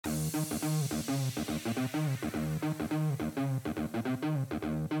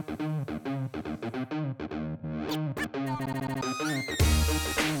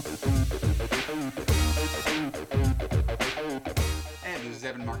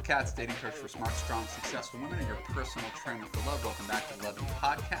Mark Katz, dating coach for smart, strong, successful women, and your personal trainer for love. Welcome back to the Love You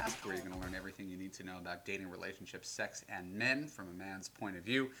Podcast, where you're going to learn everything you need to know about dating, relationships, sex, and men from a man's point of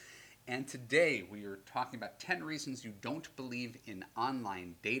view. And today we are talking about 10 reasons you don't believe in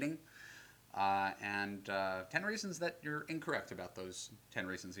online dating, and 10 reasons that you're incorrect about those 10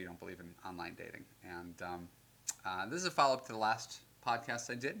 reasons you don't believe in online dating. And this is a follow-up to the last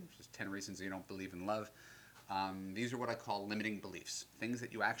podcast I did, which is 10 reasons you don't believe in love. These are what I call limiting beliefs, things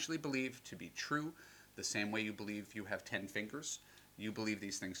that you actually believe to be true, the same way you believe you have 10 fingers. You believe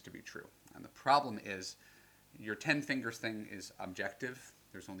these things to be true. And the problem is your 10 fingers thing is objective.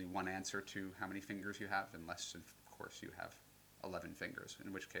 There's only one answer to how many fingers you have, unless, of course, you have 11 fingers,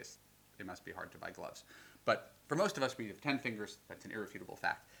 in which case it must be hard to buy gloves. But for most of us, we have 10 fingers. That's an irrefutable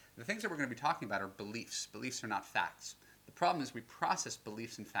fact. The things that we're going to be talking about are beliefs. Beliefs are not facts. The problem is we process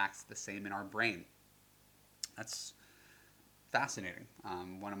beliefs and facts the same in our brain. That's fascinating.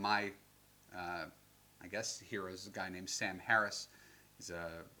 One of my, heroes is a guy named Sam Harris. He's an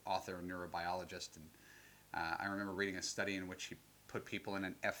author and neurobiologist. And I remember reading a study in which he put people in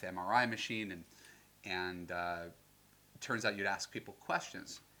an fMRI machine, and it turns out you'd ask people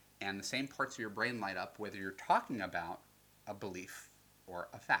questions, and the same parts of your brain light up whether you're talking about a belief or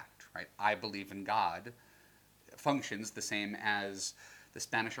a fact, right? I believe in God functions the same as the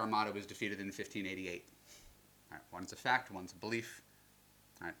Spanish Armada was defeated in 1588. Right, one's a fact, one's a belief.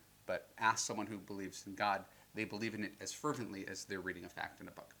 Right, but ask someone who believes in God, they believe in it as fervently as they're reading a fact in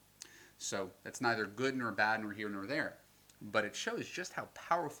a book. So that's neither good nor bad nor here nor there. But it shows just how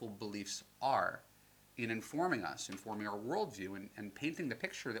powerful beliefs are in informing us, informing our worldview, and painting the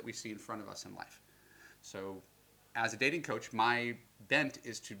picture that we see in front of us in life. So as a dating coach, my bent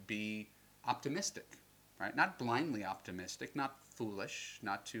is to be optimistic, right? Not blindly optimistic, not foolish,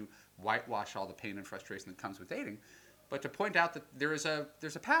 not to whitewash all the pain and frustration that comes with dating, but to point out that there's a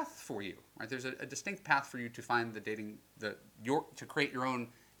path for you, right? There's a distinct path for you to find to create your own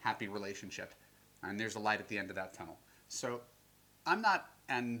happy relationship, and there's a light at the end of that tunnel. So I'm not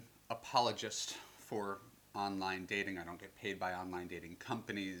an apologist for online dating. I don't get paid by online dating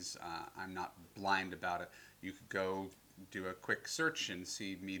companies. I'm not blind about it. You could go do a quick search and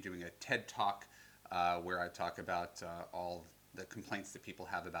see me doing a TED Talk where I talk about all the complaints that people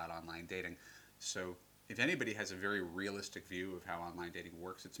have about online dating. So if anybody has a very realistic view of how online dating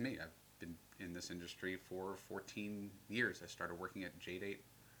works, it's me. I've been in this industry for 14 years. I started working at JDate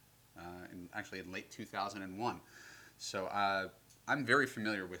in late 2001. So I'm very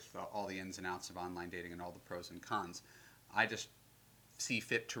familiar with all the ins and outs of online dating and all the pros and cons. I just see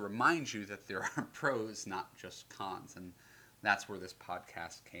fit to remind you that there are pros, not just cons, and that's where this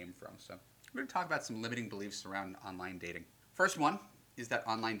podcast came from. So we're going to talk about some limiting beliefs around online dating. First one is that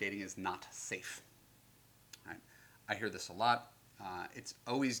online dating is not safe. Right? I hear this a lot. It's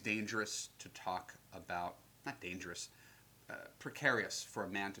always dangerous to talk about, not dangerous, precarious for a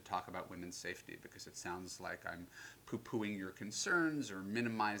man to talk about women's safety because it sounds like I'm poo-pooing your concerns or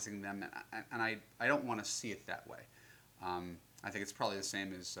minimizing them, and I don't want to see it that way. I think it's probably the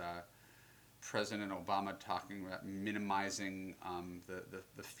same as President Obama talking about minimizing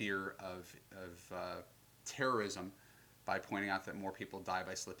the fear of terrorism by pointing out that more people die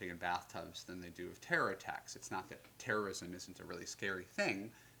by slipping in bathtubs than they do of terror attacks. It's not that terrorism isn't a really scary thing.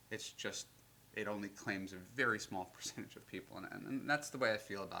 It's just it only claims a very small percentage of people, and that's the way I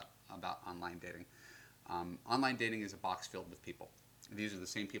feel about online dating. Online dating is a box filled with people. These are the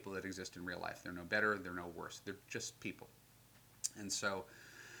same people that exist in real life. They're no better, they're no worse. They're just people. And so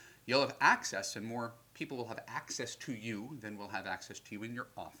you'll have access, and more people will have access to you than will have access to you in your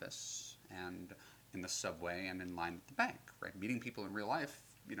office and in the subway and in line at the bank, right? Meeting people in real life,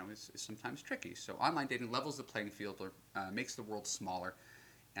 is sometimes tricky. So online dating levels the playing field, or makes the world smaller,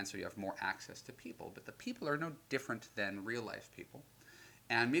 and so you have more access to people. But the people are no different than real life people.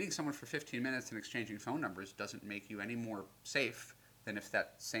 And meeting someone for 15 minutes and exchanging phone numbers doesn't make you any more safe than if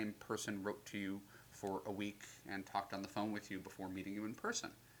that same person wrote to you for a week and talked on the phone with you before meeting you in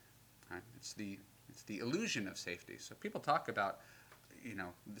person. Right? It's the illusion of safety. So people talk about,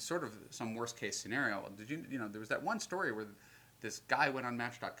 sort of some worst case scenario. There was that one story where this guy went on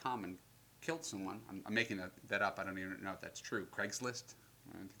Match.com and killed someone. I'm making that up. I don't even know if that's true. Craigslist.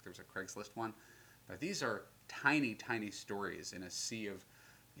 I think there was a Craigslist one. But these are tiny, tiny stories in a sea of,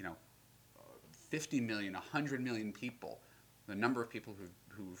 50 million, 100 million people. The number of people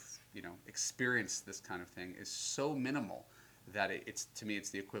who've experienced this kind of thing is so minimal that it's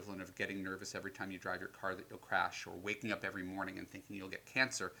the equivalent of getting nervous every time you drive your car that you'll crash, or waking up every morning and thinking you'll get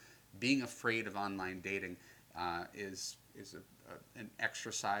cancer. Being afraid of online dating is an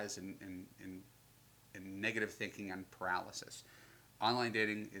exercise in negative thinking and paralysis. Online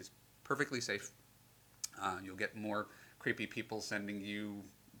dating is perfectly safe. You'll get more creepy people sending you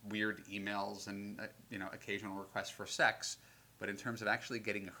weird emails and occasional requests for sex. But in terms of actually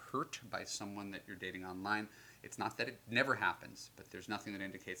getting hurt by someone that you're dating online, it's not that it never happens, but there's nothing that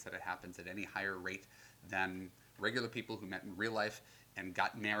indicates that it happens at any higher rate than regular people who met in real life and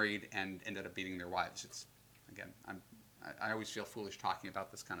got married and ended up beating their wives. It's, again, I always feel foolish talking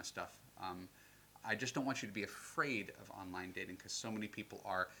about this kind of stuff. I just don't want you to be afraid of online dating because so many people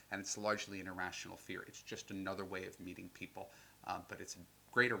are, and it's largely an irrational fear. It's just another way of meeting people, but it's a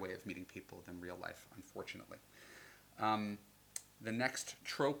greater way of meeting people than real life, unfortunately. The next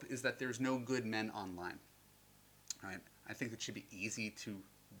trope is that there's no good men online. Right? I think it should be easy to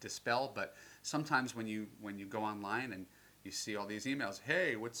dispel, but sometimes when you go online and you see all these emails,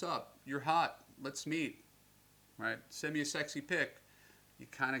 hey, what's up? You're hot. Let's meet. Right? Send me a sexy pic. You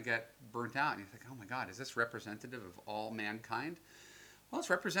kind of get burnt out and you think, oh my God, is this representative of all mankind? Well,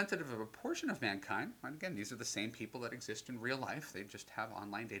 it's representative of a portion of mankind. And again, these are the same people that exist in real life. They just have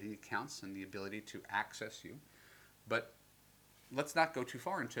online dating accounts and the ability to access you. But let's not go too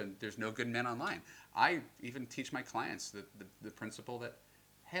far into there's no good men online. I even teach my clients the principle that,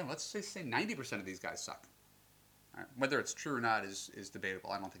 hey, let's just say 90% of these guys suck. Right? Whether it's true or not is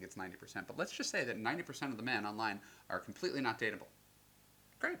debatable. I don't think it's 90%. But let's just say that 90% of the men online are completely not dateable.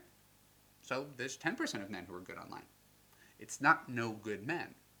 Great. So there's 10% of men who are good online. It's not no good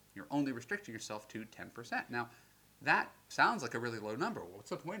men. You're only restricting yourself to 10%. Now, that sounds like a really low number. Well,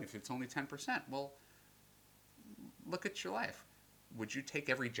 what's the point if it's only 10%? Well, look at your life. Would you take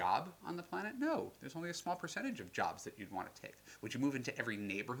every job on the planet? No. There's only a small percentage of jobs that you'd want to take. Would you move into every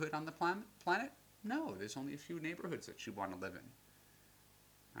neighborhood on the planet? No. There's only a few neighborhoods that you want to live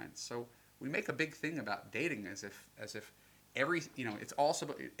in. Right? So we make a big thing about dating as if every, it's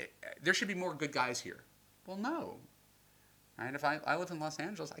also, there should be more good guys here. Well, no. Right? If I live in Los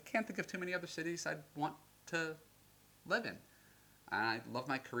Angeles, I can't think of too many other cities I'd want to live in. And I love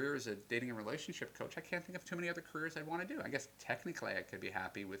my career as a dating and relationship coach. I can't think of too many other careers I'd want to do. I guess technically I could be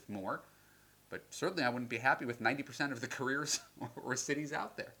happy with more, but certainly I wouldn't be happy with 90% of the careers or cities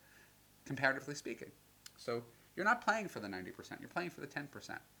out there, comparatively speaking. So you're not playing for the 90%. You're playing for the 10%.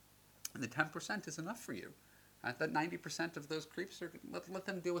 And the 10% is enough for you. That 90% of those creeps, let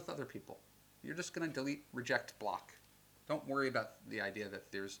them deal with other people. You're just going to delete, reject, block. Don't worry about the idea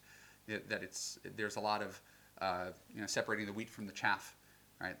that there's a lot of separating the wheat from the chaff,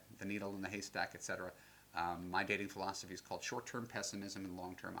 right? The needle in the haystack, etc. My dating philosophy is called short-term pessimism and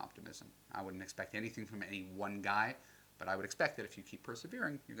long-term optimism. I wouldn't expect anything from any one guy, but I would expect that if you keep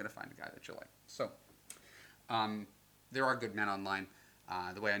persevering, you're going to find a guy that you like. So there are good men online.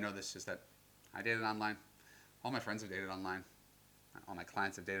 The way I know this is that I dated online. All my friends have dated online. All my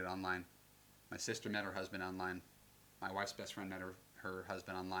clients have dated online. My sister met her husband online. My wife's best friend met her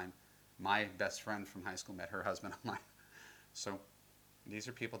husband online. My best friend from high school met her husband online. So these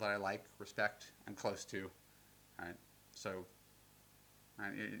are people that I like, respect, and close to. Right? So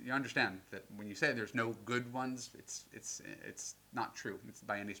you understand that when you say there's no good ones, it's not true. It's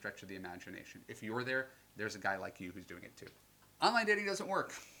by any stretch of the imagination. If you're there, there's a guy like you who's doing it too. Online dating doesn't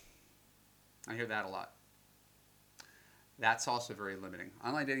work. I hear that a lot. That's also very limiting.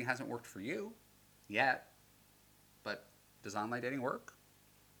 Online dating hasn't worked for you yet, but does online dating work?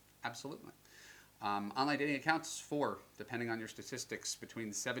 Absolutely. Online dating accounts for, depending on your statistics,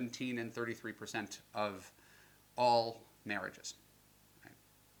 between 17 and 33% of all marriages. Right?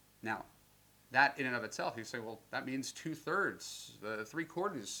 Now, that in and of itself, you say, well, that means 2/3,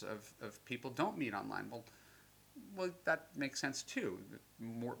 3/4 of people don't meet online. Well, that makes sense too.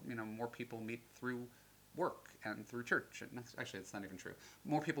 More people meet through work and through church. And actually, it's not even true.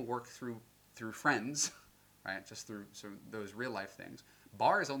 More people work through friends, right? Just through those real life things.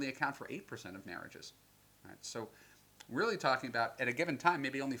 Bars only account for 8% of marriages. Right? So really talking about, at a given time,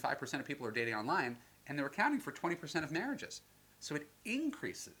 maybe only 5% of people are dating online, and they're accounting for 20% of marriages. So it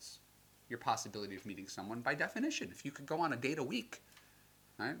increases your possibility of meeting someone by definition. If you could go on a date a week,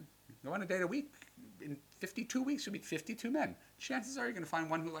 right? Go on a date a week. In 52 weeks, you'll meet 52 men. Chances are you're going to find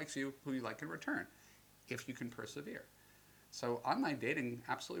one who likes you, who you like in return, if you can persevere. So online dating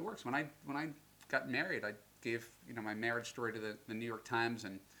absolutely works. When I got married, I gave my marriage story to the New York Times,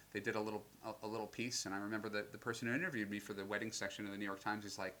 and they did a little piece. And I remember the person who interviewed me for the wedding section of the New York Times.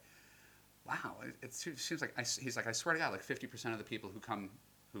 He's like, "Wow, it seems like he's like I swear to God, like 50% of the people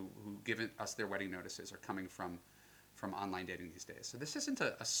who give us their wedding notices are coming from online dating these days. So this isn't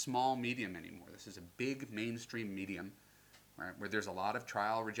a small medium anymore. This is a big mainstream medium, right, where there's a lot of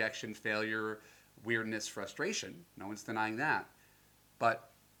trial, rejection, failure, weirdness, frustration. No one's denying that.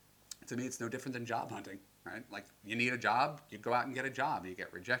 But to me, it's no different than job hunting. right? Like you need a job, you go out and get a job. You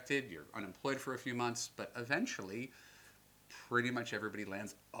get rejected, you're unemployed for a few months, but eventually, pretty much everybody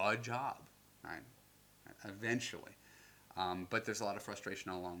lands a job, right? Eventually. But there's a lot of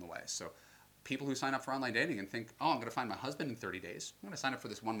frustration along the way. So people who sign up for online dating and think, oh, I'm going to find my husband in 30 days. I'm going to sign up for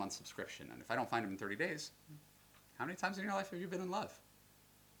this 1 month subscription. And if I don't find him in 30 days, how many times in your life have you been in love?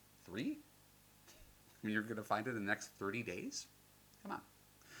 3? I mean, you're going to find it in the next 30 days? Come on.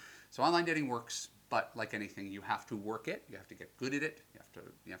 So online dating works, but like anything, you have to work it. You have to get good at it.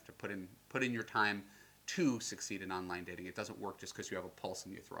 You have to put in your time to succeed in online dating. It doesn't work just because you have a pulse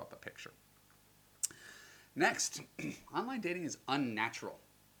and you throw up a picture. Next, online dating is unnatural.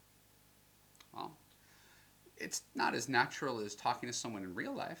 Well, it's not as natural as talking to someone in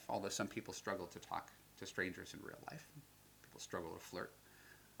real life, although some people struggle to talk to strangers in real life. People struggle to flirt.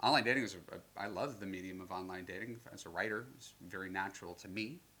 Online dating I love the medium of online dating. As a writer, it's very natural to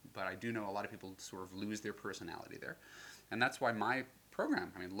me, but I do know a lot of people sort of lose their personality there. And that's why my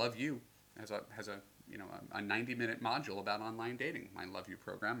program, Love You, has a 90-minute module about online dating, my Love You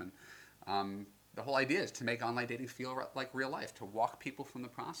program. And the whole idea is to make online dating feel like real life, to walk people from the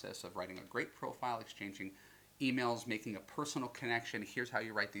process of writing a great profile, exchanging emails, making a personal connection. Here's how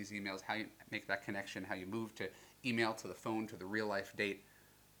you write these emails, how you make that connection, how you move to email to the phone to the real life date,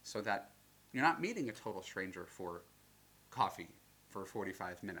 so that you're not meeting a total stranger for coffee for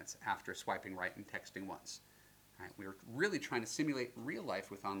 45 minutes after swiping right and texting once. Right? We're really trying to simulate real life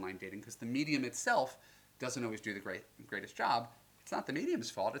with online dating because the medium itself doesn't always do the greatest job. It's not the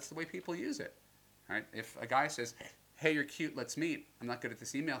medium's fault, it's the way people use it. Right? If a guy says, hey, you're cute, let's meet. I'm not good at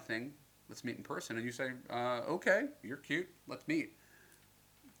this email thing. Let's meet in person. And you say, okay, you're cute, let's meet.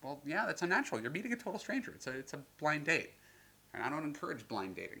 Well, yeah, that's unnatural. You're meeting a total stranger. It's a blind date. And I don't encourage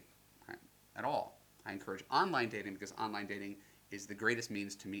blind dating, right, at all. I encourage online dating because online dating is the greatest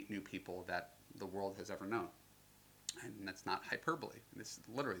means to meet new people that the world has ever known. And that's not hyperbole. This is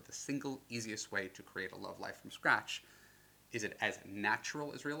literally the single easiest way to create a love life from scratch. Is it as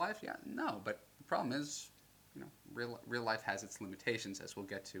natural as real life? Yeah, no. But the problem is, real life has its limitations, as we'll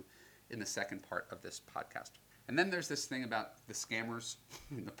get to in the second part of this podcast. And then there's this thing about the scammers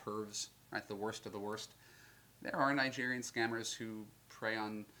and the pervs, right? The worst of the worst. There are Nigerian scammers who prey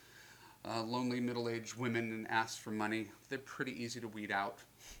on lonely middle-aged women and ask for money. They're pretty easy to weed out.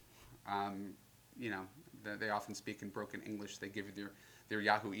 They often speak in broken English. They give you their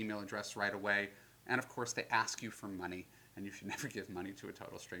Yahoo email address right away. And of course, they ask you for money. And you should never give money to a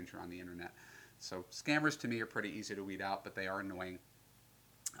total stranger on the internet. So scammers to me are pretty easy to weed out, but they are annoying.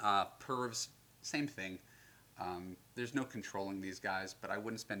 Pervs, same thing. There's no controlling these guys, but I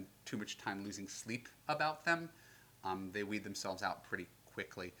wouldn't spend too much time losing sleep about them. They weed themselves out pretty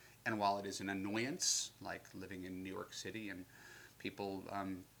quickly. And while it is an annoyance, like living in New York City and people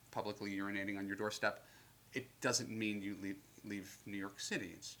publicly urinating on your doorstep, it doesn't mean you leave New York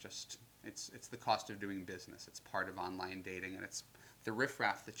City. It's just... It's the cost of doing business. It's part of online dating, and it's the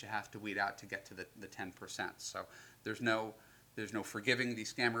riffraff that you have to weed out to get to the 10%. So there's no forgiving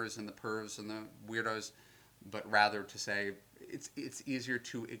these scammers and the pervs and the weirdos, but rather to say it's easier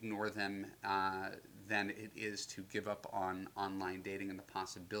to ignore them than it is to give up on online dating and the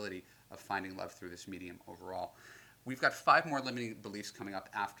possibility of finding love through this medium overall. We've got 5 more limiting beliefs coming up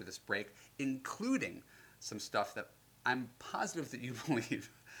after this break, including some stuff that I'm positive that you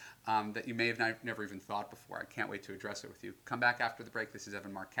believe. That you may have never even thought before. I can't wait to address it with you. Come back after the break. This is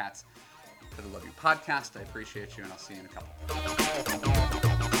Evan Marc Katz for the Love You Podcast. I appreciate you, and I'll see you in a couple.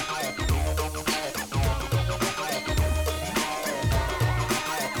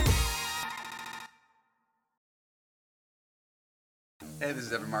 Hey, this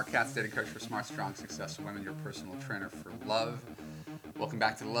is Evan Marc Katz, dating coach for smart, strong, successful women, your personal trainer for love. Welcome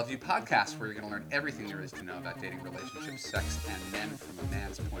back to the Love You Podcast, where you're going to learn everything there is to know about dating, relationships, sex, and men from a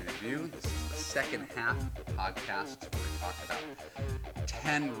man's point of view. This is the second half of the podcast where we talk about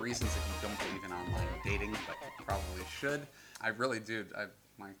 10 reasons that you don't believe in online dating, but you probably should. I really do.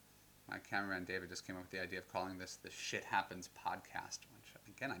 My cameraman David just came up with the idea of calling this the Shit Happens Podcast, which,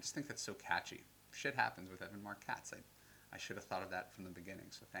 again, I just think that's so catchy. Shit Happens with Evan Marc Katz. I should have thought of that from the beginning,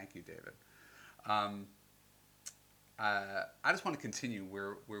 so thank you, David. I just want to continue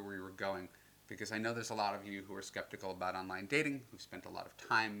where we were going, because I know there's a lot of you who are skeptical about online dating, who've spent a lot of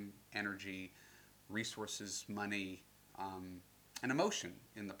time, energy, resources, money, and emotion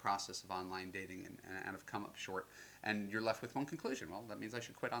in the process of online dating and have come up short. And you're left with one conclusion. Well, that means I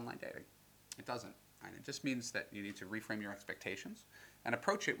should quit online dating. It doesn't. And it just means that you need to reframe your expectations and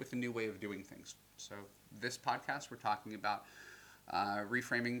approach it with a new way of doing things. So this podcast, we're talking about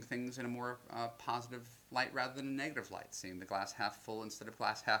reframing things in a more positive light rather than a negative light, seeing the glass half full instead of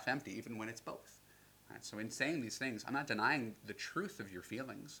glass half empty, even when it's both. Right? So in saying these things, I'm not denying the truth of your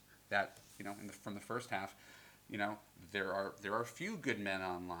feelings. That from the first half, there are few good men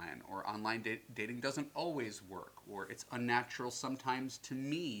online, or online dating doesn't always work, or it's unnatural sometimes to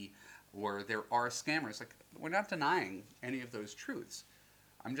me, or there are scammers. Like, we're not denying any of those truths.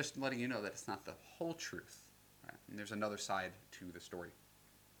 I'm just letting you know that it's not the whole truth. Right? And there's another side to the story.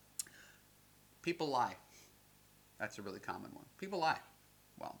 People lie. That's a really common one. People lie.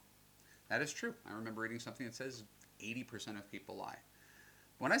 Well, that is true. I remember reading something that says 80% of people lie.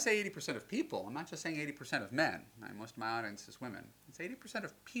 When I say 80% of people, I'm not just saying 80% of men. Most of my audience is women. It's 80%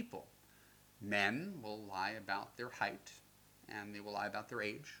 of people. Men will lie about their height, and they will lie about their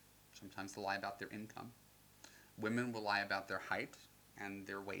age. Sometimes they'll lie about their income. Women will lie about their height and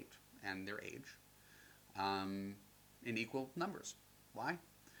their weight and their age in equal numbers. Why?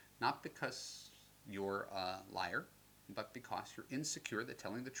 Not because you're a liar, but because you're insecure that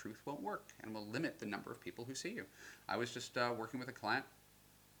telling the truth won't work and will limit the number of people who see you. I was just working with a client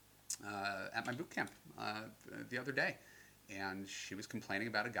at my boot camp the other day, and she was complaining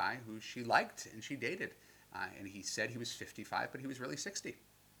about a guy who she liked and she dated, and he said he was 55, but he was really 60,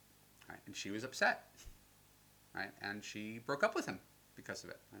 right? And she was upset, right? And she broke up with him because of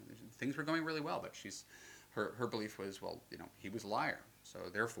it. Things were going really well, but her belief was, well, he was a liar, so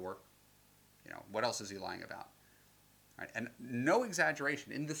therefore, what else is he lying about? Right? And no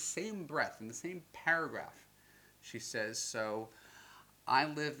exaggeration, in the same breath, in the same paragraph, she says, so I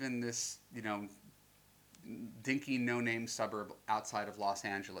live in this, dinky, no-name suburb outside of Los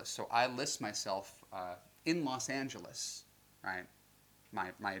Angeles. So I list myself in Los Angeles, right?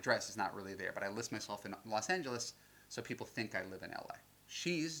 My address is not really there, but I list myself in Los Angeles so people think I live in LA.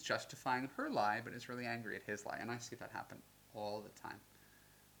 She's justifying her lie, but is really angry at his lie. And I see that happen all the time.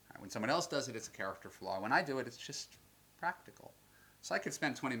 Right? When someone else does it, it's a character flaw. When I do it, it's just practical. So I could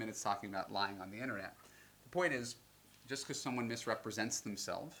spend 20 minutes talking about lying on the internet. The point is, just because someone misrepresents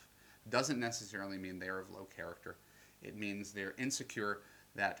themselves doesn't necessarily mean they're of low character. It means they're insecure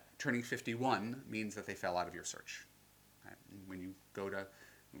that turning 51 means that they fell out of your search. Right? When you go to,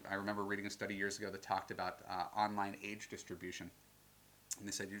 I remember reading a study years ago that talked about online age distribution. And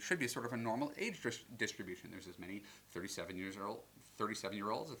they said it should be sort of a normal age distribution. There's as many 37-year-olds,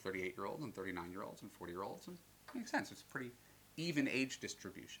 and 38-year-olds, and 39-year-olds, and 40-year-olds. And it makes sense. It's a pretty even age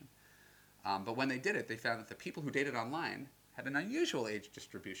distribution. But when they did it, they found that the people who dated online had an unusual age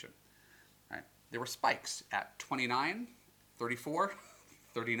distribution. Right? There were spikes at 29, 34,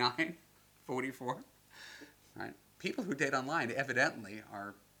 39, 44. Right? People who date online evidently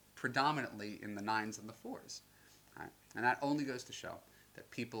are predominantly in the 9s and the 4s. Right? And that only goes to show that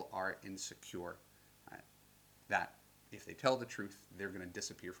people are insecure. Right? That if they tell the truth, they're going to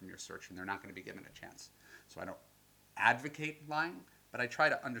disappear from your search and they're not going to be given a chance. So I don't advocate lying, but I try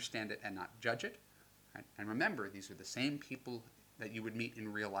to understand it and not judge it. Right? And remember, these are the same people that you would meet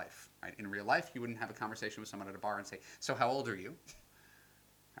in real life. Right? In real life, you wouldn't have a conversation with someone at a bar and say, so how old are you?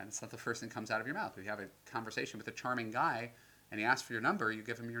 Right? It's not the first thing that comes out of your mouth. If you have a conversation with a charming guy and he asks for your number, you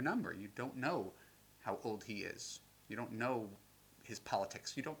give him your number. You don't know how old he is. You don't know his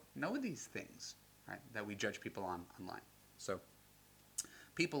politics. You don't know these things, right, that we judge people on online. So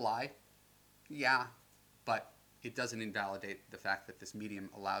people lie, yeah, but it doesn't invalidate the fact that this medium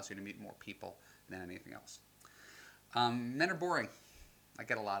allows you to meet more people than anything else. Men are boring. I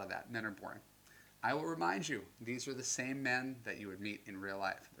get a lot of that. Men are boring. I will remind you, these are the same men that you would meet in real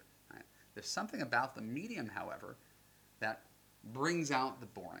life. Right? There's something about the medium, however, that brings out the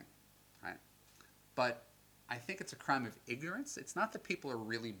boring. Right? But I think it's a crime of ignorance. It's not that people are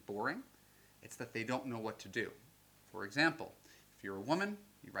really boring. It's that they don't know what to do. For example, if you're a woman,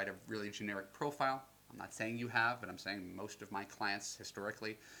 you write a really generic profile. I'm not saying you have, but I'm saying most of my clients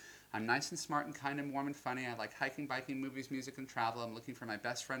historically. I'm nice and smart and kind and warm and funny. I like hiking, biking, movies, music, and travel. I'm looking for my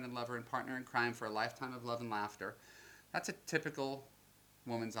best friend and lover and partner in crime for a lifetime of love and laughter. That's a typical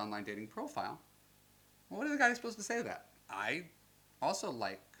woman's online dating profile. Well, what is the guy supposed to say to that? I also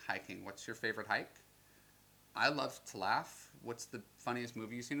like hiking. What's your favorite hike? I love to laugh. What's the funniest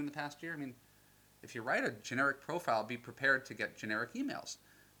movie you've seen in the past year? I mean, if you write a generic profile, be prepared to get generic emails.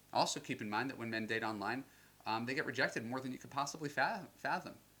 Also keep in mind that when men date online, they get rejected more than you could possibly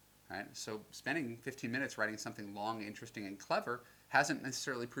fathom. Right? So spending 15 minutes writing something long, interesting, and clever hasn't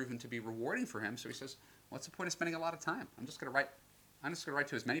necessarily proven to be rewarding for him. So he says, what's the point of spending a lot of time? I'm just going to write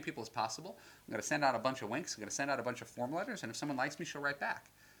to as many people as possible. I'm going to send out a bunch of winks. I'm going to send out a bunch of form letters. And if someone likes me, she'll write back.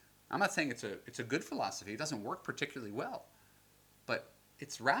 I'm not saying it's a good philosophy. It doesn't work particularly well. But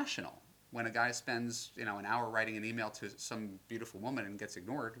it's rational. When a guy spends an hour writing an email to some beautiful woman and gets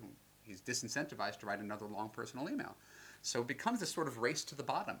ignored, he's disincentivized to write another long personal email. So it becomes this sort of race to the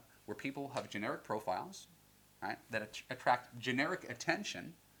bottom where people have generic profiles, right, that attract generic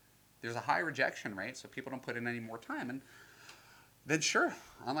attention. There's a high rejection rate, so people don't put in any more time. And then, sure,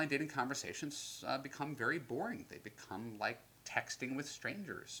 online dating conversations become very boring. They become like texting with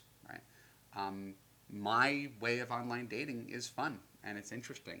strangers, right? My way of online dating is fun and it's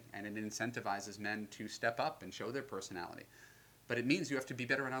interesting and it incentivizes men to step up and show their personality. But it means you have to be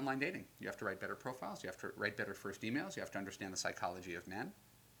better at online dating. You have to write better profiles. You have to write better first emails. You have to understand the psychology of men.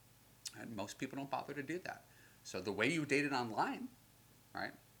 And most people don't bother to do that. So the way you dated online,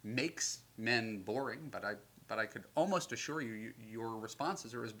 right, makes men boring. But I could almost assure you, your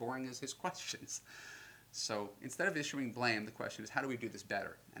responses are as boring as his questions. So instead of issuing blame, the question is, how do we do this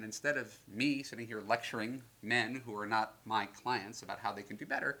better? And instead of me sitting here lecturing men who are not my clients about how they can do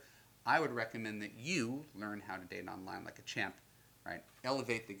better, I would recommend that you learn how to date online like a champ, right?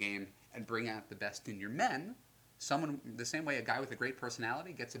 Elevate the game and bring out the best in your men. Someone, the same way a guy with a great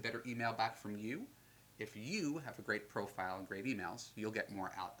personality gets a better email back from you, if you have a great profile and great emails, you'll get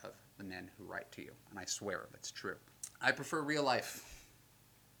more out of the men who write to you. And I swear that's true. I prefer real life.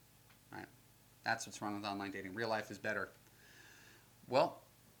 Right? That's what's wrong with online dating. Real life is better. Well,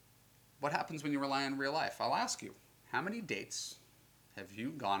 what happens when you rely on real life? I'll ask you, how many dates have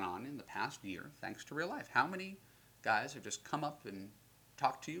you gone on in the past year thanks to real life? How many guys have just come up and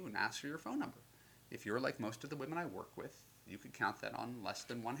talked to you and asked for your phone number? If you're like most of the women I work with, you could count that on less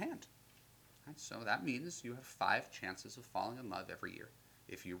than one hand. Right? So that means you have 5 chances of falling in love every year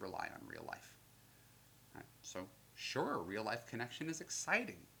if you rely on real life. Right? So sure, a real life connection is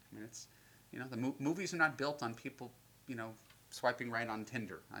exciting. I mean, it's, the movies are not built on people, swiping right on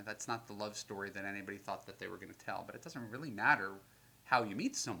Tinder. That's not the love story that anybody thought that they were going to tell. But it doesn't really matter how you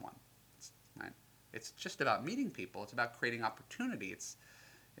meet someone. Right? It's just about meeting people. It's about creating opportunity. It's,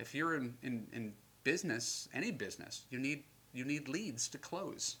 if you're in business, any business, you need leads to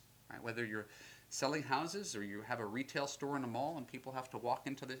close. Right? Whether you're selling houses or you have a retail store in a mall and people have to walk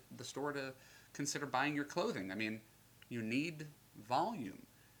into the store to consider buying your clothing. I mean, you need volume.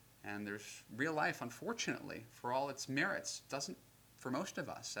 And there's real life, unfortunately, for all its merits, doesn't, for most of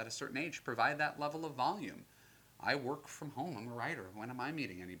us, at a certain age, provide that level of volume. I work from home. I'm a writer. When am I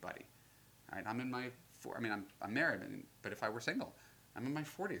meeting anybody? Right? I'm in my, I'm married, but if I were single, I'm in my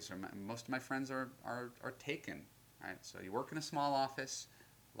 40s. Most of my friends are taken. Right? So you work in a small office.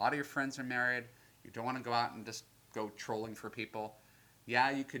 A lot of your friends are married. You don't want to go out and just go trolling for people. Yeah,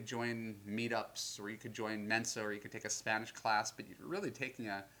 you could join meetups, or you could join Mensa, or you could take a Spanish class, but you're really taking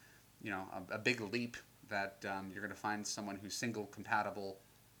a big leap that you're going to find someone who's single compatible,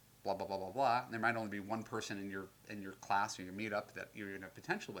 blah, blah, blah, blah, blah. And there might only be one person in your class or your meetup that you're going to have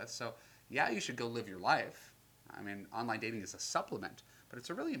potential with. So yeah, you should go live your life. I mean, online dating is a supplement, but it's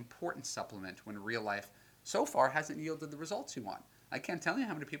a really important supplement when real life so far hasn't yielded the results you want. I can't tell you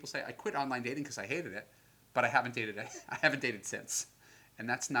how many people say, I quit online dating because I hated it, but I haven't dated since. And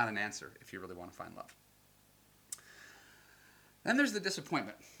that's not an answer if you really want to find love. Then there's the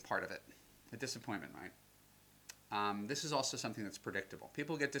disappointment part of it. The disappointment, right? This is also something that's predictable.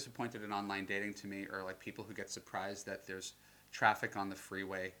 People who get disappointed in online dating, to me, are like people who get surprised that there's traffic on the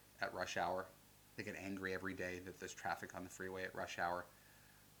freeway at rush hour. They get angry every day that there's traffic on the freeway at rush hour,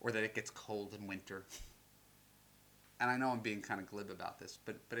 or that it gets cold in winter. And I know I'm being kind of glib about this,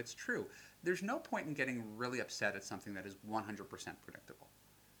 but it's true. There's no point in getting really upset at something that is 100% predictable.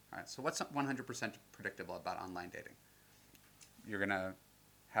 All right, so what's 100% predictable about online dating? You're going to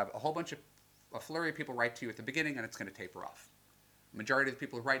have a flurry of people write to you at the beginning, and it's going to taper off. The majority of the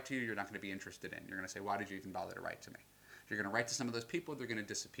people who write to you, you're not going to be interested in. You're going to say, why did you even bother to write to me? If you're going to write to some of those people, they're going to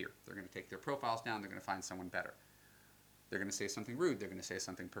disappear. They're going to take their profiles down. They're going to find someone better. They're going to say something rude. They're going to say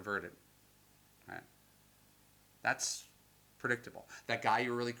something perverted. Right? That's predictable. That guy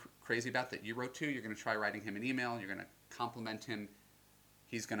you're really crazy about that you wrote to, you're going to try writing him an email. You're going to compliment him.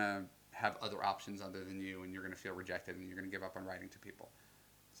 He's going to have other options other than you, and you're going to feel rejected, and you're going to give up on writing to people.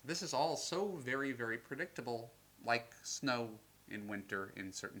 So this is all so very, very predictable, like snow in winter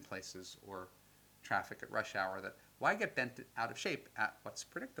in certain places or traffic at rush hour, that why get bent out of shape at what's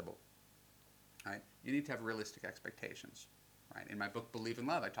predictable? Right? You need to have realistic expectations. Right? In my book, Believe in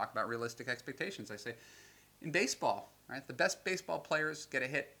Love, I talk about realistic expectations. I say, in baseball, right, the best baseball players get a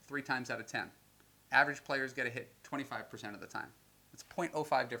hit 3 times out of 10. Average players get a hit 25% of the time. It's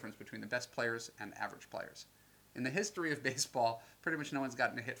 0.05 difference between the best players and average players. In the history of baseball, pretty much no one's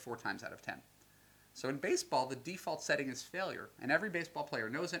gotten a hit 4 times out of 10. So in baseball, the default setting is failure, and every baseball player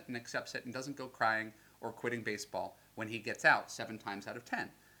knows it and accepts it and doesn't go crying or quitting baseball when he gets out 7 times out of 10.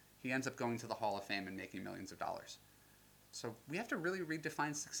 He ends up going to the Hall of Fame and making millions of dollars. So we have to really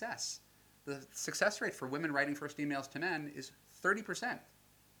redefine success. The success rate for women writing first emails to men is 30%.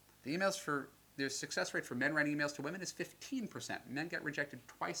 The success rate for men writing emails to women is 15%. Men get rejected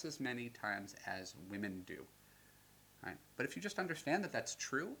twice as many times as women do. Right? But if you just understand that that's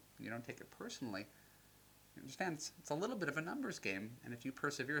true, and you don't take it personally, you understand it's a little bit of a numbers game, and if you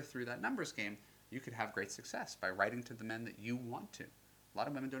persevere through that numbers game, you could have great success by writing to the men that you want to. A lot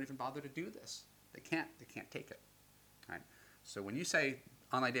of women don't even bother to do this. They can't take it. Right? So when you say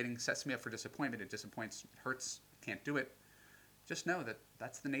online dating sets me up for disappointment, it disappoints, it hurts, I can't do it, just know that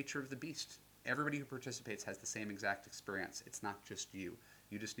that's the nature of the beast. Everybody who participates has the same exact experience. It's not just you.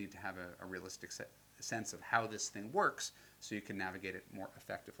 You just need to have a realistic sense of how this thing works so you can navigate it more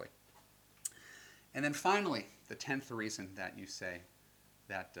effectively. And then finally, the 10th reason that you say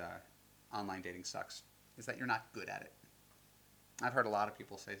that online dating sucks is that you're not good at it. I've heard a lot of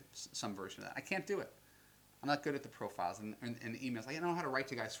people say some version of that. I can't do it. I'm not good at the profiles and the emails. I don't know how to write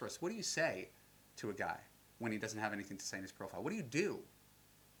to guys first. What do you say to a guy when he doesn't have anything to say in his profile? What do you do?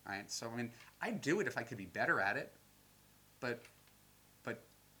 Right? So, I mean, I'd do it if I could be better at it, but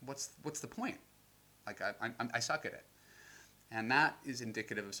what's the point? Like, I suck at it. And that is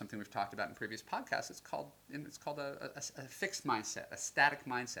indicative of something we've talked about in previous podcasts. It's called a fixed mindset, a static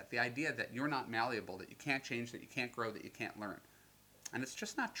mindset. The idea that you're not malleable, that you can't change, that you can't grow, that you can't learn. And it's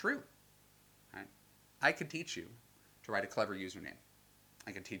just not true. Right? I could teach you to write a clever username.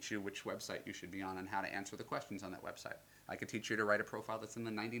 I could teach you which website you should be on and how to answer the questions on that website. I could teach you to write a profile that's in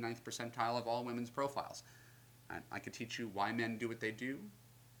the 99th percentile of all women's profiles. I could teach you why men do what they do,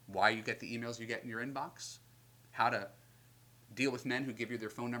 why you get the emails you get in your inbox, how to deal with men who give you their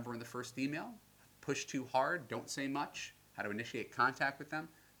phone number in the first email, push too hard, don't say much, how to initiate contact with them.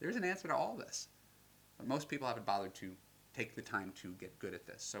 There's an answer to all this. But most people haven't bothered to take the time to get good at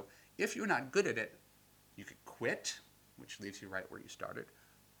this. So if you're not good at it, you could quit, which leaves you right where you started,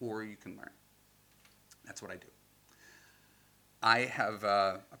 or you can learn. That's what I do. I have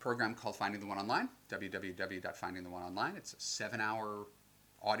a program called Finding the One Online, www.findingtheoneonline. It's a 7-hour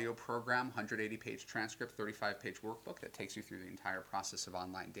audio program, 180-page transcript, 35-page workbook that takes you through the entire process of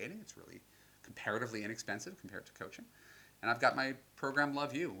online dating. It's really comparatively inexpensive compared to coaching. And I've got my program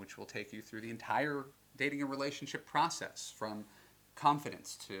Love You, which will take you through the entire dating and relationship process, from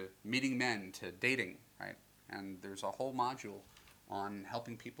confidence to meeting men to dating, right? And there's a whole module on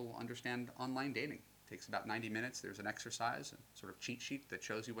helping people understand online dating. It takes about 90 minutes. There's an exercise, a sort of cheat sheet that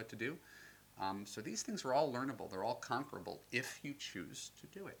shows you what to do. So these things are all learnable. They're all conquerable if you choose to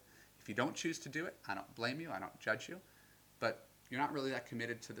do it. If you don't choose to do it, I don't blame you. I don't judge you. But you're not really that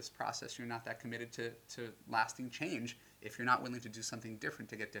committed to this process. You're not that committed to lasting change if you're not willing to do something different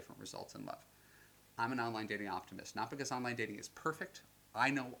to get different results in love. I'm an online dating optimist, not because online dating is perfect.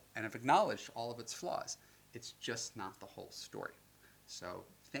 I know and have acknowledged all of its flaws. It's just not the whole story. So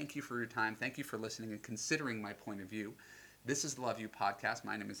thank you for your time. Thank you for listening and considering my point of view. This is the Love You Podcast.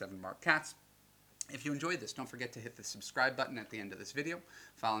 My name is Evan Mark Katz. If you enjoyed this, don't forget to hit the subscribe button at the end of this video.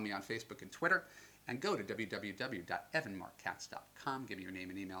 Follow me on Facebook and Twitter. And go to www.evanmarkkatz.com. Give me your name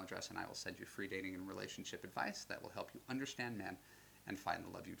and email address, and I will send you free dating and relationship advice that will help you understand men and find the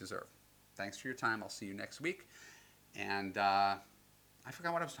love you deserve. Thanks for your time. I'll see you next week. And I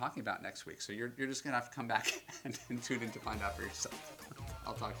forgot what I was talking about next week, so you're just going to have to come back and tune in to find out for yourself.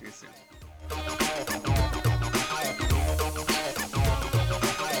 I'll talk to you soon.